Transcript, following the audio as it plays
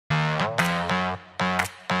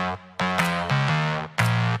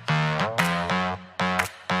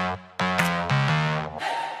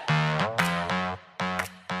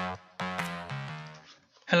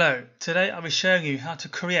Hello, today I'll be showing you how to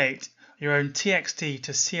create your own TXT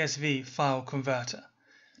to CSV file converter.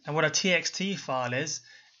 Now what a TXT file is,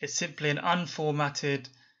 it's simply an unformatted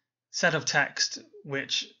set of text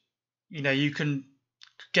which you can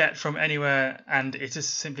get from anywhere, and it's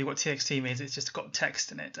just simply what TXT means. It's just got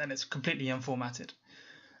text in it and it's completely unformatted.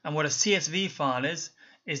 And what a CSV file is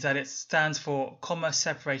that it stands for comma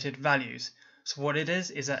separated values. So what it is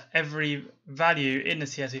that every value in the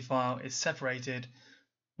CSV file is separated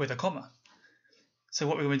with a comma. So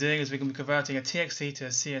what we're going to be doing is we're going to be converting a TXT to a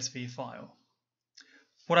CSV file.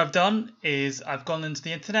 What I've done is I've gone into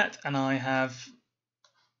the internet and I have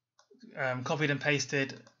copied and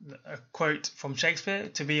pasted a quote from Shakespeare,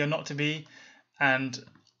 to be or not to be, and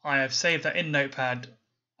I have saved that in Notepad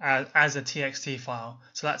as a TXT file.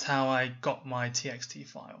 So that's how I got my TXT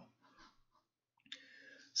file.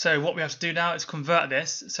 So what we have to do now is convert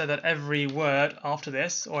this so that every word after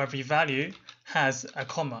this, or every value, has a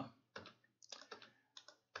comma.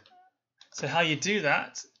 So how you do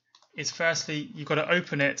that is, firstly you've got to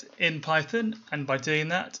open it in Python, and by doing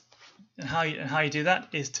that, and how you do that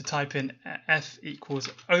is to type in f equals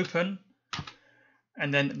open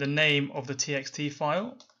and then the name of the TXT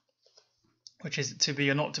file, which is to be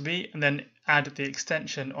or not to be, and then add the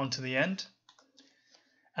extension onto the end.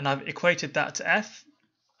 And I've equated that to f.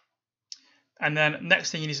 And then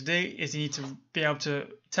next thing you need to do is you need to be able to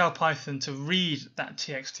tell Python to read that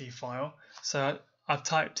TXT file. So I've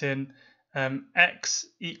typed in x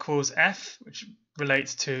equals f, which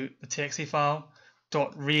relates to the TXT file,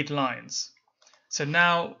 dot read lines. So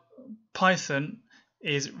now Python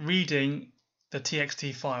is reading the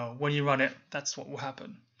TXT file. When you run it, that's what will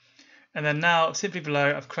happen. And then now, simply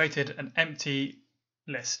below, I've created an empty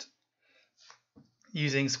list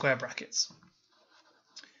using square brackets.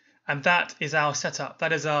 And that is our setup.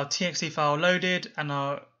 That is our TXT file loaded and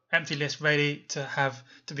our empty list ready to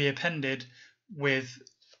be appended with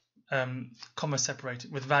comma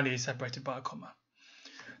separated, with values separated by a comma.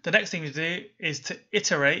 The next thing to do is to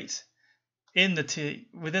iterate within the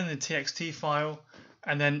TXT file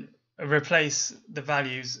and then replace the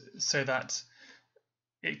values so that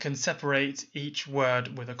it can separate each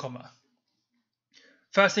word with a comma.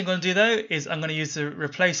 First thing I'm going to do though is I'm going to use the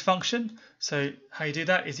replace function. So how you do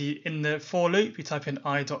that is in the for loop you type in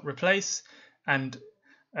i.replace, and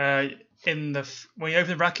when you open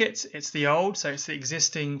the brackets it's the old, so it's the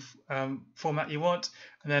existing format you want,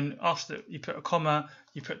 and then after that you put a comma,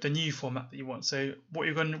 you put the new format that you want. So what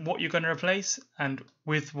you're going to replace and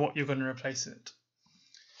with what you're going to replace it.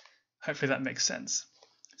 Hopefully that makes sense.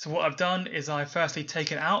 So what I've done is I've firstly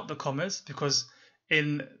taken out the commas, because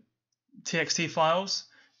in TXT files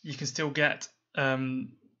you can still get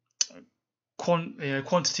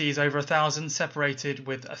quantities over 1,000 separated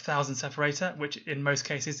with 1,000 separator, which in most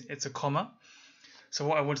cases it's a comma. So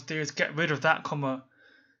what I want to do is get rid of that comma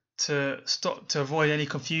to avoid any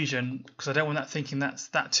confusion, because I don't want that thinking that's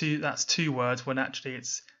two words when actually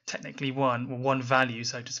it's technically one value,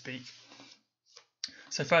 so to speak.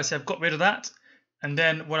 So firstly I've got rid of that, and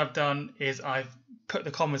then what I've done is I've put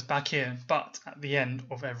the commas back in, but at the end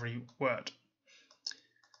of every word.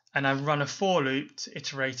 And I've run a for loop to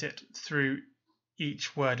iterate it through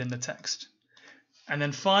each word in the text. And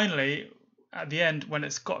then finally, at the end, when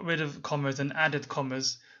it's got rid of commas and added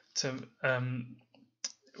commas to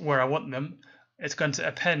where I want them, it's going to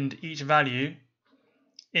append each value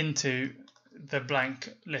into the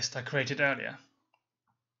blank list I created earlier.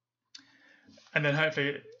 And then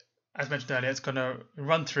hopefully, as mentioned earlier, it's going to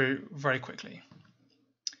run through very quickly.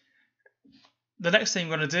 The next thing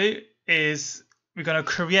we're going to do is we're going to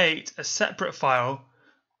create a separate file,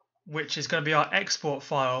 which is going to be our export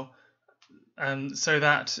file, so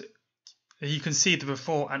that you can see the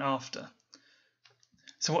before and after.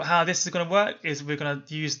 So how this is going to work is we're going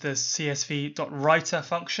to use the csv.writer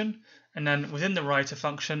function, and then within the writer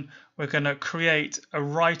function we're going to create a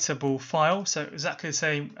writable file, so exactly the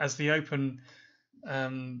same as the open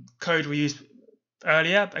code we used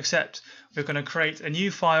earlier, except we're going to create a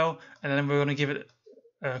new file and then we're going to give it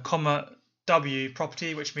a comma w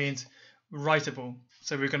property, which means writable.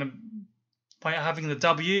 So we're going to, by having the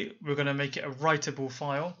w, we're going to make it a writable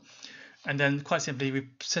file, and then quite simply we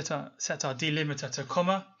set our delimiter to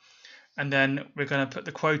comma, and then we're going to put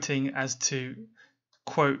the quoting as to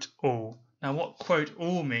quote all. Now what quote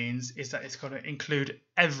all means is that it's got to include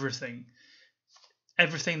everything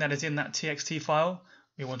that is in that TXT file.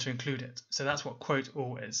 We want to include it. So that's what quote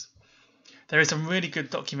all is. There is some really good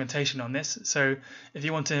documentation on this. So if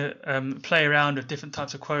you want to play around with different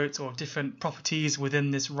types of quotes or different properties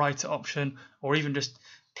within this writer option, or even just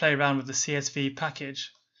play around with the CSV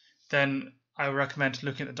package, then I would recommend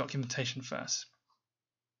looking at the documentation first.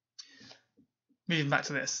 moving back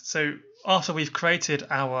to this. So after we've created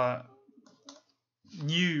our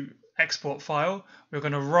new export file, we're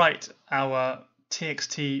going to write our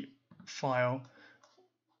TXT file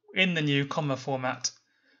in the new comma format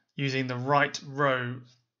using the write row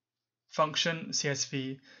function,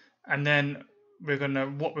 CSV, and then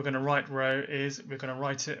what we're going to write row is we're going to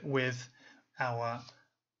write it with our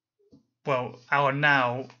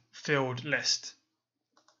now filled list.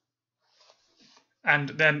 And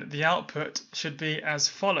then the output should be as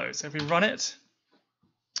follows. So if we run it,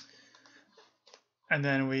 and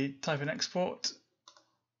then we type in export,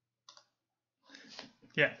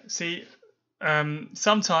 yeah, see,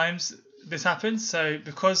 sometimes this happens. So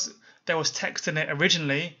because there was text in it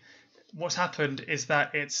originally, what's happened is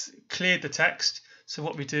that it's cleared the text. So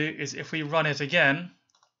what we do is if we run it again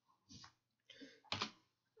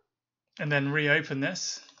and then reopen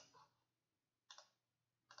this,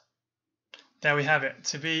 there we have it,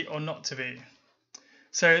 to be or not to be.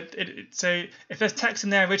 So so if there's text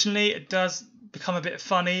in there originally, it does become a bit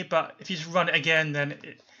funny, but if you just run it again, then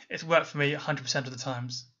it's worked for me 100% of the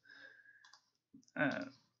times.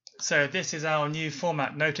 So this is our new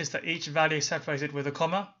format. Notice that each value is separated with a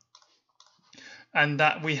comma, and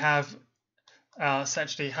that we have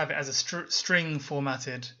essentially have it as a string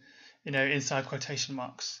formatted, inside quotation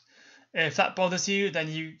marks. If that bothers you, then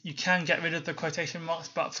you can get rid of the quotation marks,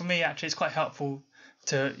 but for me actually it's quite helpful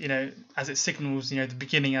to, as it signals, the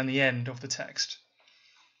beginning and the end of the text.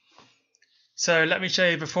 So let me show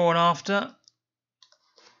you before and after.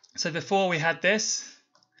 So before we had this,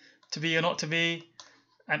 to be or not to be,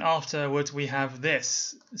 and afterwards we have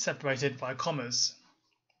this separated by commas.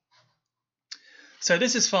 So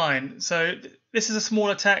this is fine. So this is a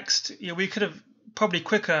smaller text. We could have probably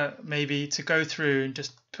quicker maybe to go through and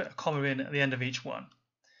just put a comma in at the end of each one.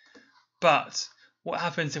 But what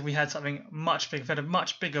happens if we had something much bigger, if we had a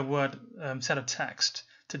much bigger word set of text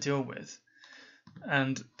to deal with?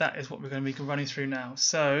 And that is what we're going to be running through now.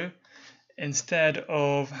 So instead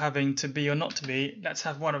of having to be or not to be, let's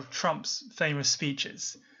have one of Trump's famous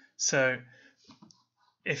speeches. So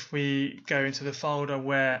if we go into the folder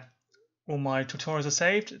where all my tutorials are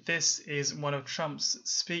saved, this is one of Trump's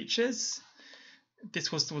speeches.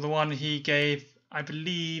 This was the one he gave, I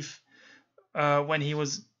believe, when he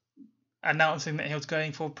was announcing that he was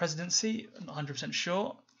going for presidency. I'm not 100%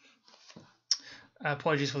 sure.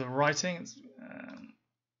 Apologies for the writing.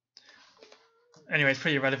 Anyway, it's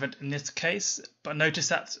pretty irrelevant in this case. But notice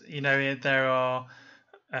that there are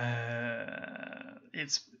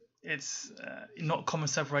it's not comma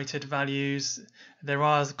separated values. There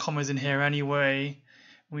are commas in here anyway.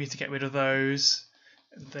 We need to get rid of those.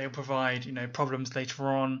 They'll provide problems later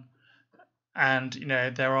on, and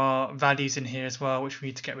there are values in here as well which we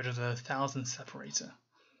need to get rid of the thousand separator.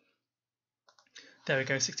 There we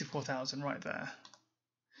go, 64,000 right there.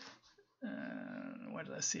 Where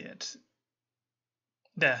did I see it?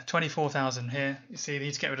 There, 24,000 here. You see, you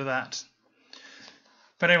need to get rid of that.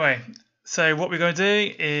 But anyway, so what we're going to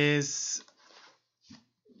do is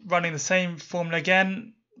running the same formula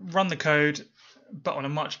again, run the code, but on a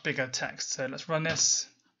much bigger text. So let's run this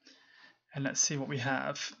and let's see what we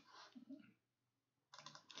have.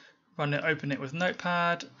 Run it, open it with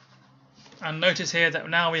Notepad, and notice here that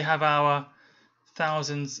now we have our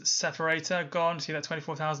thousands separator gone. See that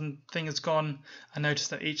 24,000 thing is gone, and notice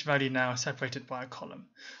that each value now is separated by a column,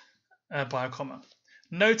 by a comma.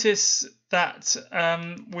 Notice that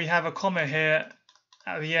we have a comma here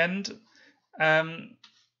at the end.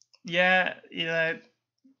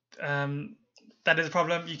 That is a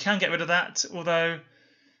problem. You can get rid of that, although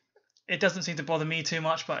it doesn't seem to bother me too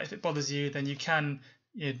much. But if it bothers you, then you can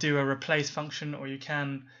do a replace function, or you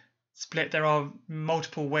can split. There are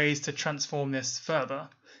multiple ways to transform this further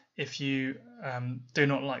if you do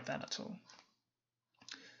not like that at all.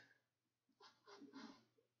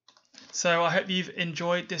 So I hope you've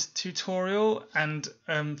enjoyed this tutorial, and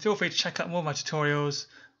feel free to check out more of my tutorials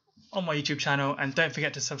on my YouTube channel, and don't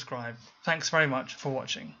forget to subscribe. Thanks very much for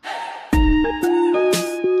watching.